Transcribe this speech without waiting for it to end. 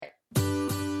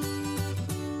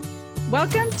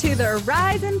Welcome to the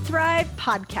Arise and Thrive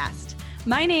podcast.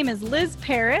 My name is Liz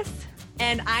Paris.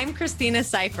 And I'm Christina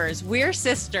Cyphers. We're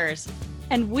sisters.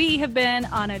 And we have been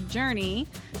on a journey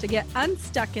to get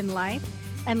unstuck in life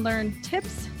and learn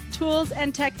tips, tools,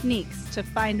 and techniques to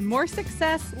find more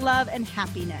success, love, and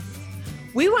happiness.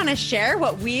 We want to share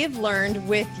what we've learned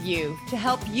with you to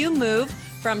help you move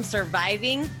from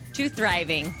surviving to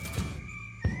thriving.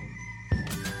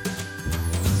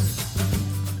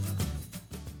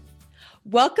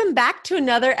 Welcome back to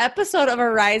another episode of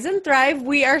Arise and Thrive.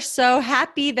 We are so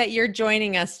happy that you're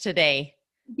joining us today.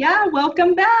 Yeah,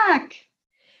 welcome back.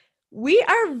 We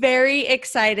are very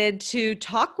excited to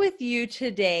talk with you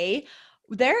today.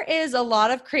 There is a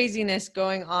lot of craziness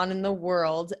going on in the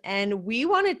world, and we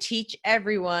want to teach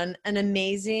everyone an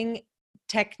amazing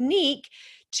technique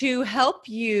to help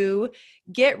you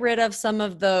get rid of some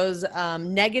of those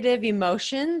negative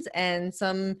emotions and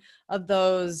some of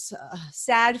those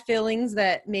sad feelings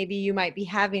that maybe you might be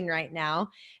having right now.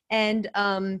 And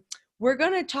we're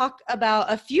going to talk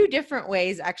about a few different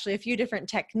ways, actually a few different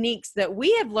techniques that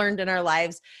we have learned in our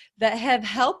lives that have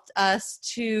helped us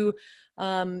to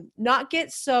not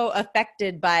get so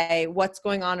affected by what's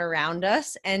going on around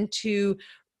us and to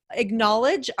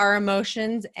acknowledge our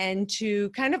emotions and to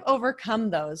kind of overcome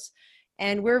those.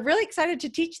 And we're really excited to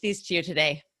teach these to you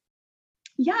today.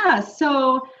 Yeah,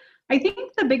 so I think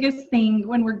the biggest thing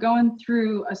when we're going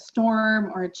through a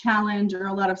storm or a challenge or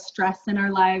a lot of stress in our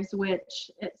lives,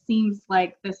 which it seems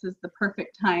like this is the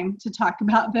perfect time to talk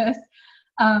about this,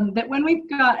 that when we've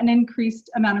got an increased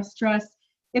amount of stress,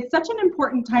 it's such an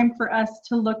important time for us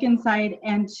to look inside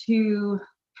and to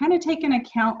kind of take an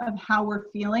account of how we're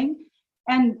feeling.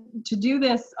 And to do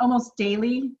this almost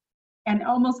daily and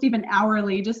almost even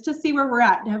hourly, just to see where we're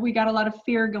at. Have we got a lot of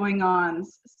fear going on?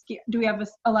 Do we have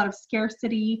a lot of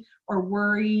scarcity or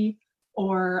worry?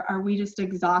 Or are we just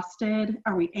exhausted?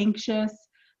 Are we anxious?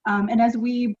 And as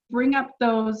we bring up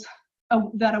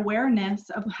that awareness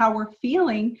of how we're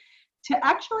feeling, to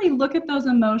actually look at those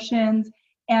emotions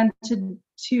and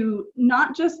to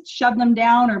not just shove them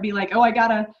down or be like, oh, I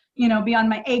gotta be on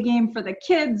my A game for the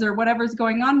kids or whatever's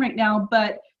going on right now,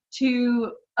 but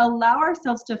to allow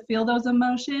ourselves to feel those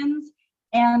emotions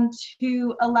and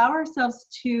to allow ourselves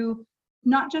to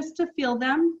not just to feel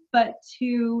them, but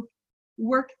to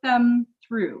work them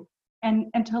through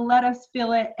and to let us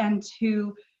feel it and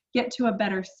to get to a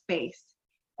better space.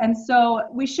 And so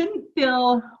we shouldn't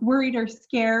feel worried or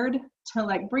scared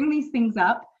to bring these things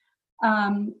up.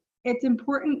 It's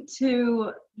important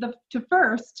to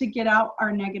first to get out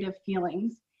our negative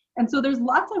feelings. And so there's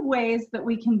lots of ways that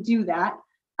we can do that.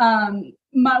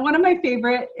 One of my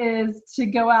favorite is to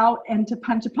go out and to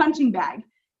punch a punching bag.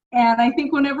 And I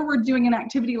think whenever we're doing an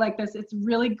activity like this, it's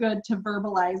really good to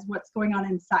verbalize what's going on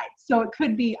inside. So it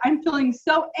could be, I'm feeling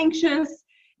so anxious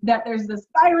that there's this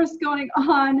virus going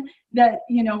on that,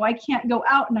 I can't go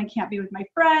out and I can't be with my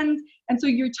friends. And so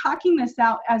you're talking this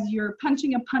out as you're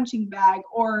punching a punching bag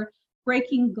or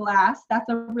breaking glass. That's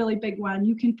a really big one.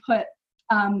 You can put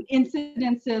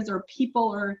incidences or people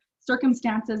or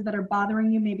circumstances that are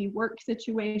bothering you, maybe work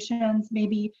situations,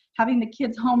 maybe having the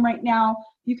kids home right now.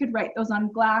 You could write those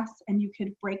on glass and you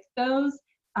could break those.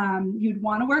 You'd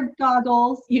want to wear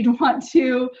goggles. You'd want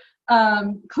to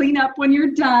clean up when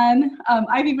you're done.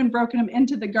 I've even broken them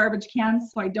into the garbage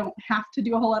cans so I don't have to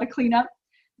do a whole lot of cleanup.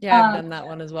 Yeah, I've done that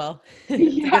one as well.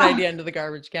 It's a good idea, into the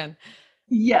garbage can.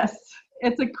 Yes,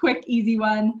 it's a quick, easy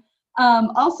one.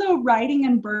 Also writing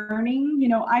and burning,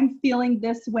 I'm feeling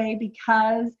this way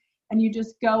because, and you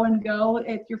just go and go.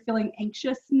 If you're feeling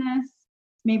anxiousness,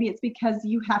 maybe it's because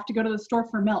you have to go to the store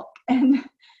for milk. And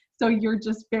so you're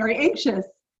just very anxious.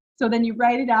 So then you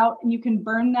write it out and you can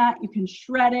burn that, you can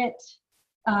shred it,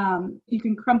 you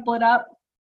can crumple it up.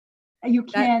 You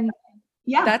can,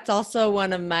 That's also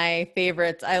one of my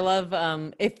favorites. I love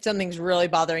if something's really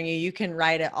bothering you, you can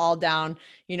write it all down,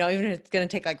 even if it's going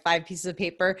to take 5 pieces of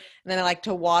paper. And then I like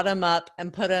to wad them up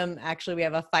and put them, actually we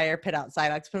have a fire pit outside.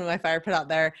 I like to put them in my fire pit out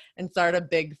there and start a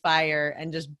big fire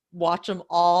and just watch them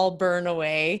all burn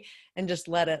away and just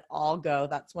let it all go.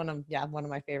 That's one of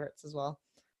my favorites as well.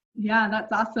 Yeah,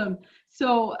 that's awesome.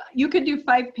 So you could do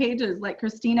 5 pages like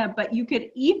Christina, but you could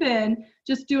even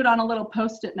just do it on a little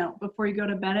Post-it note before you go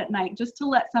to bed at night, just to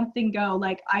let something go.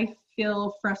 Like, I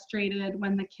feel frustrated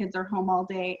when the kids are home all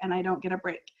day and I don't get a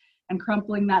break, and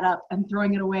crumpling that up and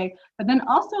throwing it away. But then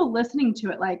also listening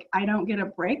to it, like, I don't get a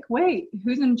break. Wait,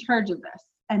 who's in charge of this?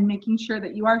 And making sure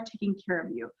that you are taking care of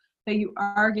you, that you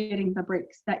are getting the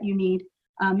breaks that you need,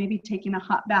 maybe taking a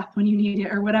hot bath when you need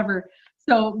it or whatever.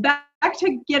 So back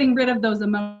to getting rid of those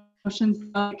emotions.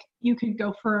 Like, you could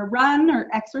go for a run or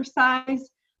exercise.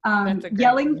 That's a great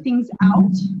Yelling one. things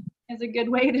out is a good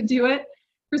way to do it.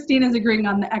 Christina's agreeing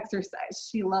on the exercise.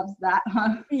 She loves that,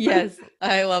 huh? Yes,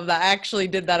 I love that. I actually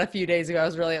did that a few days ago. I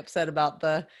was really upset about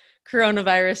the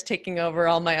coronavirus taking over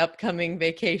all my upcoming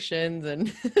vacations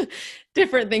and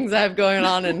different things I have going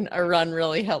on, and a run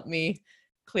really helped me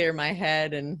clear my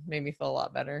head and made me feel a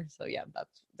lot better. So yeah,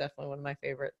 that's definitely one of my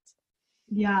favorites.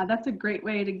 Yeah, that's a great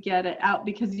way to get it out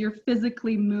because you're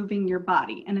physically moving your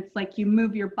body, and it's like you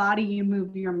move your body, you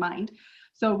move your mind.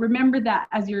 So remember that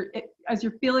as you're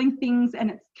feeling things and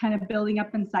it's kind of building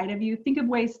up inside of you, think of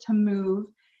ways to move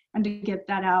and to get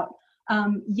that out.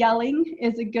 Yelling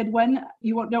is a good one.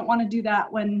 You don't want to do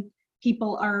that when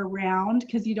people are around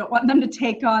because you don't want them to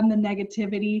take on the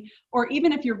negativity. Or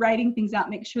even if you're writing things out,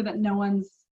 make sure that no one's,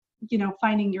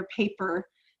 finding your paper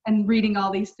and reading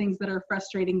all these things that are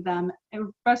frustrating them,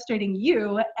 frustrating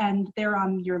you, and they're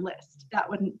on your list. That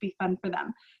wouldn't be fun for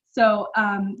them. So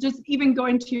just even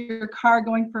going to your car,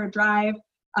 going for a drive,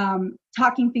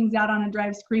 talking things out on a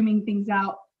drive, screaming things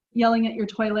out, yelling at your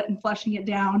toilet and flushing it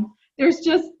down. There's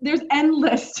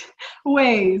endless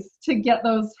ways to get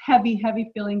those heavy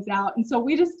feelings out. And so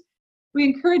we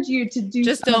encourage you to do.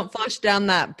 Just don't flush down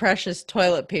that precious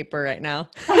toilet paper right now.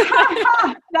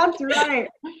 That's right.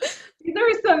 There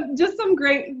are some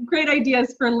great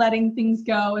ideas for letting things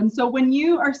go. And so when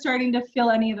you are starting to feel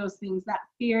any of those things, that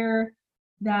fear,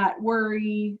 that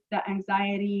worry, that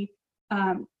anxiety,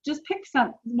 just pick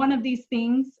one of these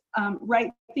things,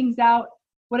 write things out,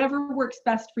 whatever works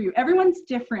best for you. Everyone's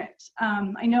different.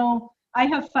 I know I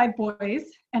have 5 boys,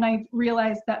 and I've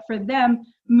realized that for them,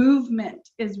 movement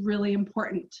is really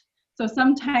important. So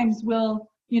sometimes we'll,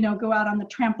 go out on the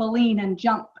trampoline and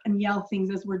jump and yell things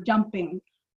as we're jumping.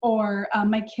 Or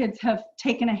my kids have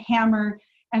taken a hammer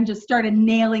and just started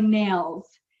nailing nails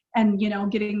and,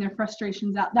 getting their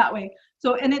frustrations out that way.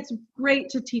 So, and it's great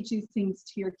to teach these things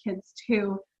to your kids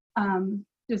too.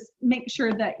 Just make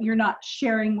sure that you're not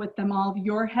sharing with them all of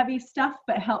your heavy stuff,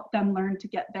 but help them learn to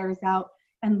get theirs out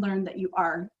and learn that you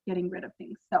are getting rid of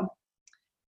things. So,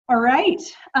 all right.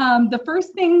 The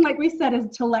first thing, like we said, is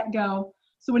to let go.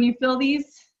 So when you feel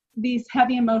these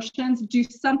heavy emotions, do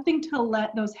something to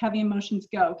let those heavy emotions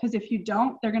go. Because if you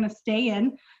don't, they're going to stay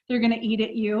in, they're going to eat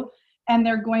at you, and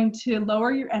they're going to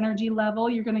lower your energy level.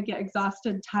 You're going to get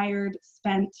exhausted, tired,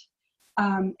 spent.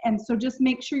 And so just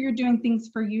make sure you're doing things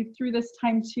for you through this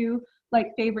time too,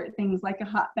 like favorite things like a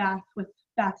hot bath with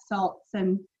bath salts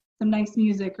and some nice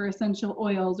music or essential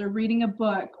oils, or reading a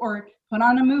book, or put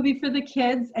on a movie for the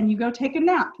kids and you go take a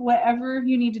nap, whatever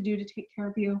you need to do to take care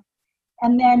of you.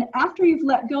 And then after you've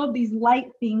let go of these light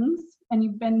things and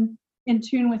you've been in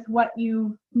tune with what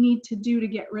you need to do to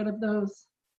get rid of those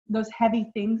heavy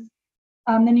things,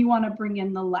 then you want to bring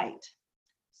in the light.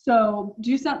 So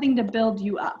do something to build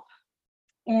you up.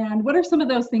 And what are some of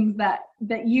those things that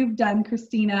you've done,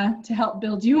 Christina, to help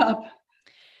build you up?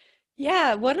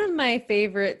 Yeah, one of my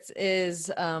favorites is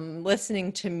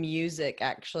listening to music,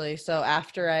 actually. So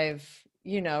after I've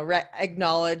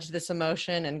acknowledged this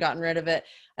emotion and gotten rid of it,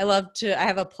 I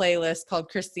have a playlist called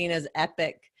Christina's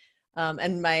Epic,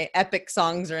 and my epic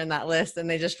songs are in that list, and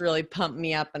they just really pump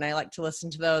me up, and I like to listen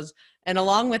to those. And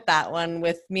along with that one,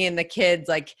 with me and the kids,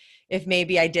 like if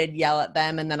maybe I did yell at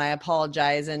them and then I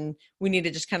apologize and we need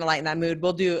to just kind of lighten that mood,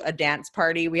 we'll do a dance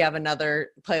party. We have another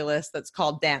playlist that's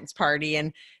called Dance Party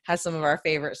and has some of our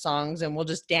favorite songs, and we'll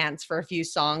just dance for a few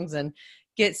songs and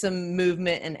get some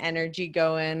movement and energy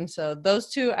going. So those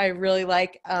two I really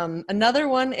like. Another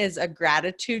one is a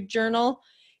gratitude journal.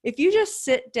 If you just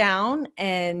sit down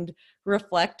and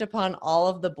reflect upon all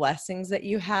of the blessings that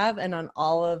you have and on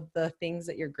all of the things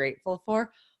that you're grateful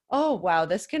for, oh, wow,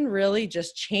 this can really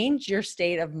just change your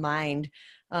state of mind,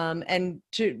 and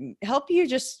to help you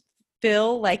just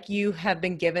feel like you have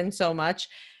been given so much.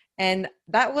 And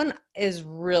that one is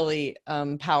really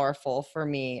powerful for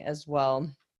me as well.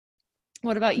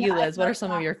 What about you, Liz? What are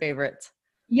some of your favorites?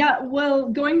 Yeah, well,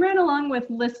 going right along with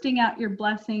listing out your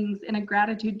blessings in a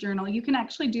gratitude journal, you can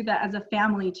actually do that as a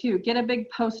family too. Get a big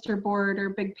poster board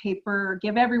or big paper, or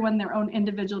give everyone their own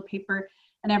individual paper,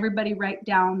 and everybody write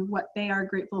down what they are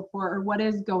grateful for or what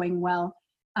is going well.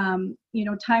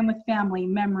 Time with family,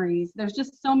 memories. There's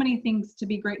just so many things to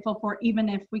be grateful for, even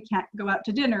if we can't go out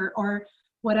to dinner or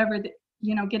whatever,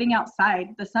 getting outside,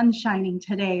 the sun's shining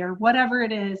today or whatever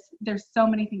it is. There's so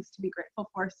many things to be grateful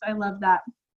for. So I love that.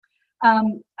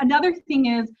 Another thing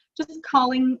is just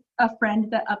calling a friend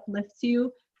that uplifts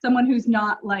you, someone who's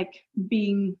not like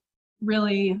being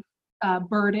really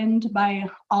burdened by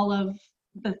all of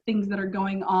the things that are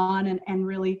going on and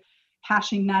really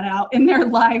hashing that out in their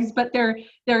lives, but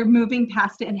they're moving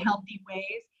past it in healthy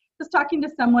ways. Just talking to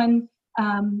someone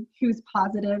who's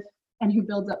positive and who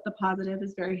builds up the positive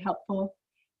is very helpful.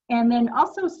 And then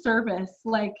also service,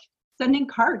 like sending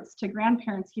cards to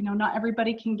grandparents. Not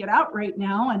everybody can get out right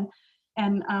now,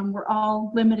 and we're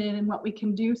all limited in what we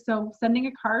can do. So sending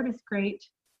a card is great.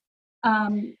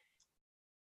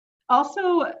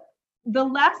 Also, the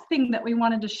last thing that we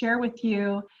wanted to share with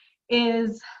you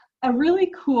is a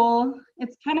really cool,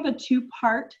 it's kind of a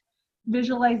 2-part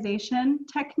visualization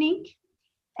technique.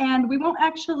 And we won't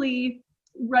actually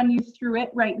run you through it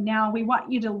right now. We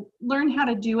want you to learn how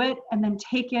to do it and then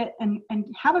take it and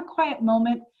have a quiet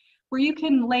moment where you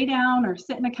can lay down or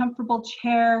sit in a comfortable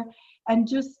chair and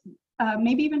just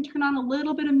maybe even turn on a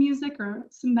little bit of music or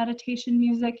some meditation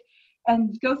music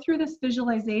and go through this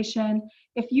visualization.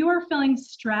 If you are feeling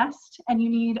stressed and you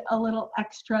need a little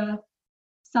extra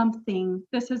something,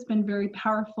 this has been very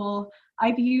powerful.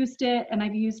 I've used it, and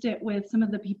I've used it with some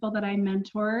of the people that I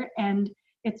mentor, and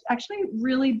it's actually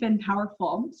really been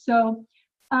powerful. So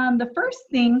the first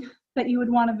thing that you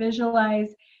would want to visualize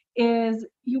is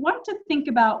you want to think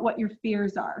about what your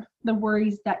fears are, the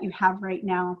worries that you have right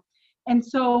now. And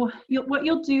so what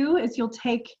you'll do is you'll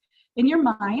take in your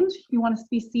mind, you want to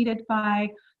be seated by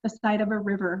the side of a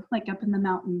river, like up in the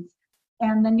mountains.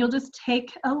 And then you'll just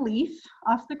take a leaf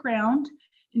off the ground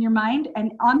in your mind,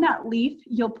 and on that leaf,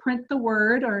 you'll print the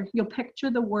word, or you'll picture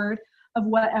the word of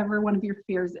whatever one of your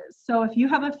fears is. So if you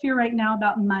have a fear right now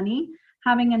about money,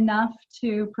 having enough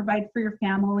to provide for your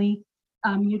family,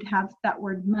 you'd have that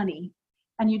word money.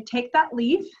 And you'd take that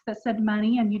leaf that said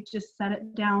money and you'd just set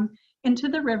it down into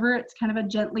the river. It's kind of a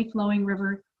gently flowing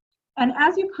river. And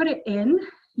as you put it in,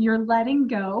 you're letting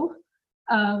go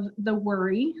of the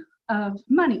worry of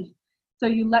money. So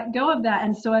you let go of that.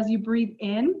 And so as you breathe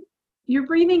in, you're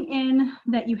breathing in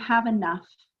that you have enough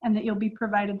and that you'll be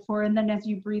provided for. And then as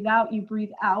you breathe out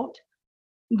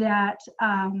that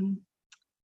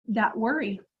that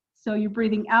worry. So you're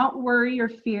breathing out worry or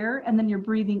fear, and then you're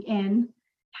breathing in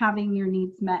having your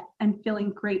needs met and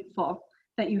feeling grateful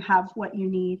that you have what you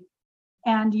need.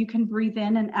 And you can breathe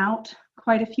in and out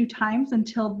quite a few times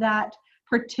until that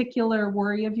particular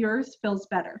worry of yours feels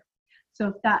better. So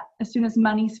if that, as soon as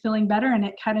money's feeling better and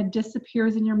it kind of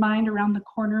disappears in your mind around the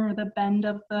corner or the bend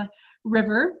of the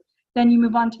river, then you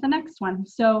move on to the next one.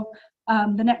 So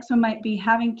the next one might be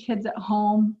having kids at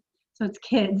home. So it's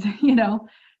kids,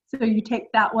 So you take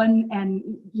that one and,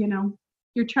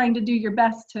 you're trying to do your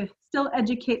best to still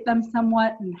educate them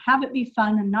somewhat and have it be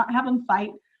fun and not have them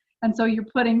fight. And so you're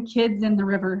putting kids in the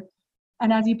river.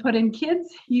 And as you put in kids,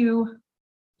 you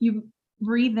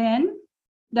breathe in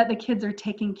that the kids are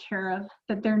taken care of,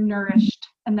 that they're nourished,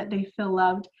 and that they feel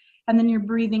loved. And then you're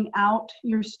breathing out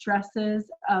your stresses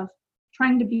of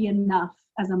trying to be enough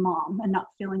as a mom and not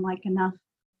feeling like enough.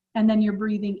 And then you're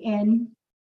breathing in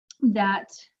that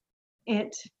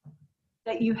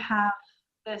you have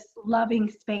this loving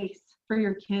space for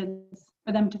your kids,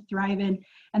 for them to thrive in.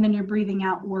 And then you're breathing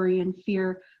out worry and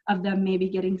fear of them maybe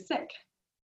getting sick.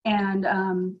 And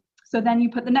so then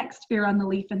you put the next fear on the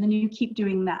leaf, and then you keep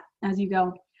doing that as you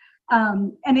go.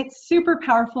 And it's super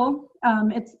powerful.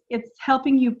 It's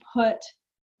helping you put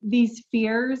these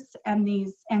fears and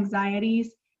these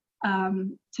anxieties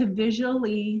to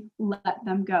visually let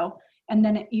them go. And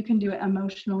then you can do it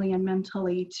emotionally and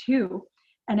mentally too.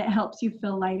 And it helps you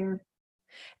feel lighter.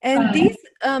 And these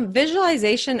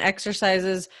visualization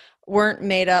exercises weren't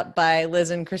made up by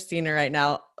Liz and Christina right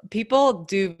now. People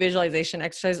do visualization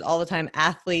exercises all the time.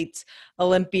 Athletes,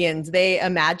 Olympians, they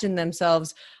imagine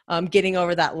themselves getting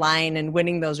over that line and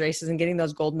winning those races and getting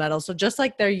those gold medals. So just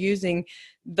like they're using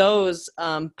those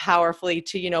powerfully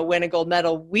to, win a gold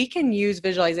medal, we can use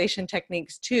visualization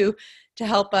techniques too to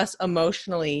help us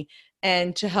emotionally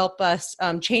and to help us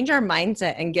change our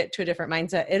mindset and get to a different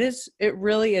mindset. It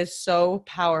really is so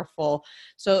powerful.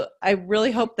 So I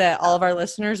really hope that all of our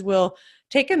listeners will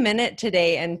take a minute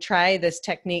today and try this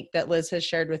technique that Liz has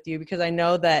shared with you, because I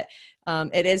know that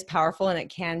it is powerful and it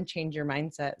can change your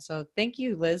mindset. So thank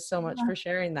you, Liz, so much for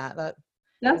sharing that.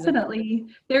 Definitely.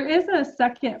 There is a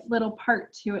second little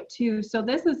part to it too. So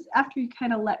this is after you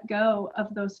kind of let go of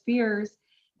those fears,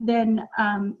 then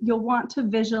you'll want to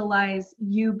visualize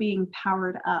you being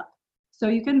powered up. So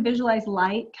you can visualize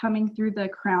light coming through the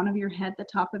crown of your head, the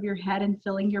top of your head, and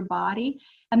filling your body.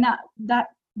 And that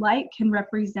light can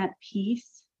represent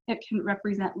peace. It can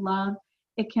represent love.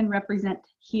 It can represent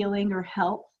healing or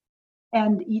health.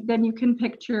 And then you can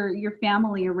picture your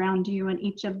family around you and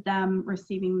each of them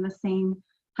receiving the same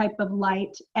type of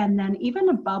light, and then even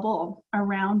a bubble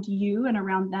around you and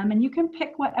around them. And you can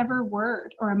pick whatever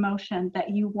word or emotion that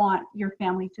you want your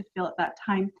family to feel at that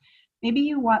time. Maybe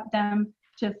you want them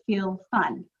to feel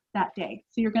fun. that day.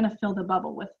 So you're going to fill the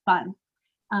bubble with fun.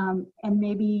 And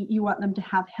maybe you want them to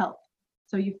have health.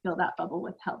 So you fill that bubble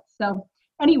with health. So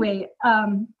anyway,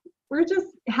 we're just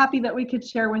happy that we could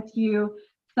share with you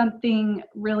something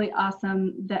really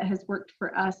awesome that has worked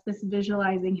for us. This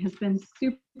visualizing has been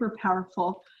super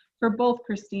powerful for both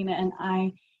Christina and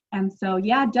I. And so,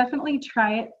 yeah, definitely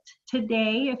try it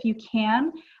today if you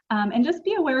can. And just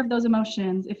be aware of those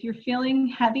emotions. If you're feeling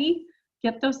heavy,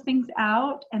 get those things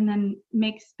out and then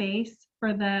make space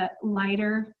for the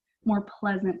lighter, more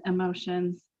pleasant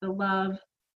emotions, the love,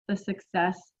 the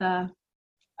success, the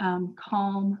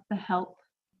calm, the help.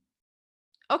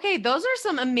 Okay, those are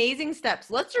some amazing steps.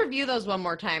 Let's review those one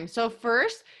more time. So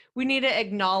first, we need to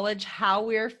acknowledge how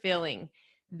we're feeling.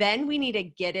 Then we need to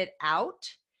get it out.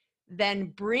 Then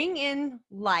bring in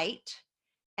light.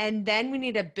 And then we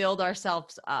need to build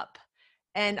ourselves up.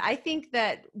 And I think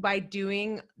that by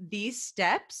doing these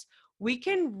steps, we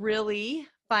can really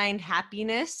find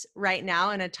happiness right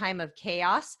now in a time of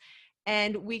chaos.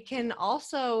 And we can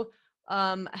also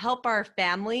help our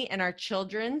family and our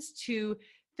children to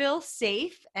feel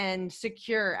safe and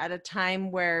secure at a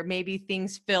time where maybe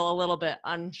things feel a little bit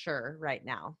unsure right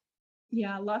now.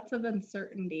 Yeah, lots of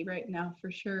uncertainty right now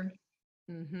for sure.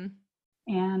 Mm-hmm.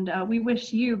 And we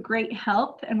wish you great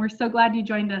health, and we're so glad you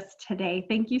joined us today.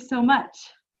 Thank you so much.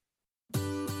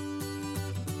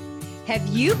 Have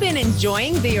you been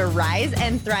enjoying the Arise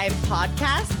and Thrive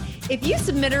podcast? If you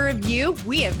submit a review,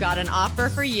 we have got an offer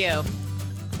for you.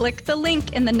 Click the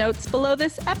link in the notes below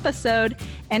this episode,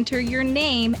 enter your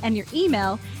name and your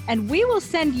email, and we will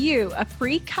send you a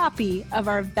free copy of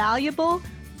our valuable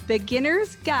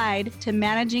Beginner's Guide to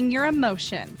Managing Your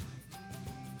Emotion.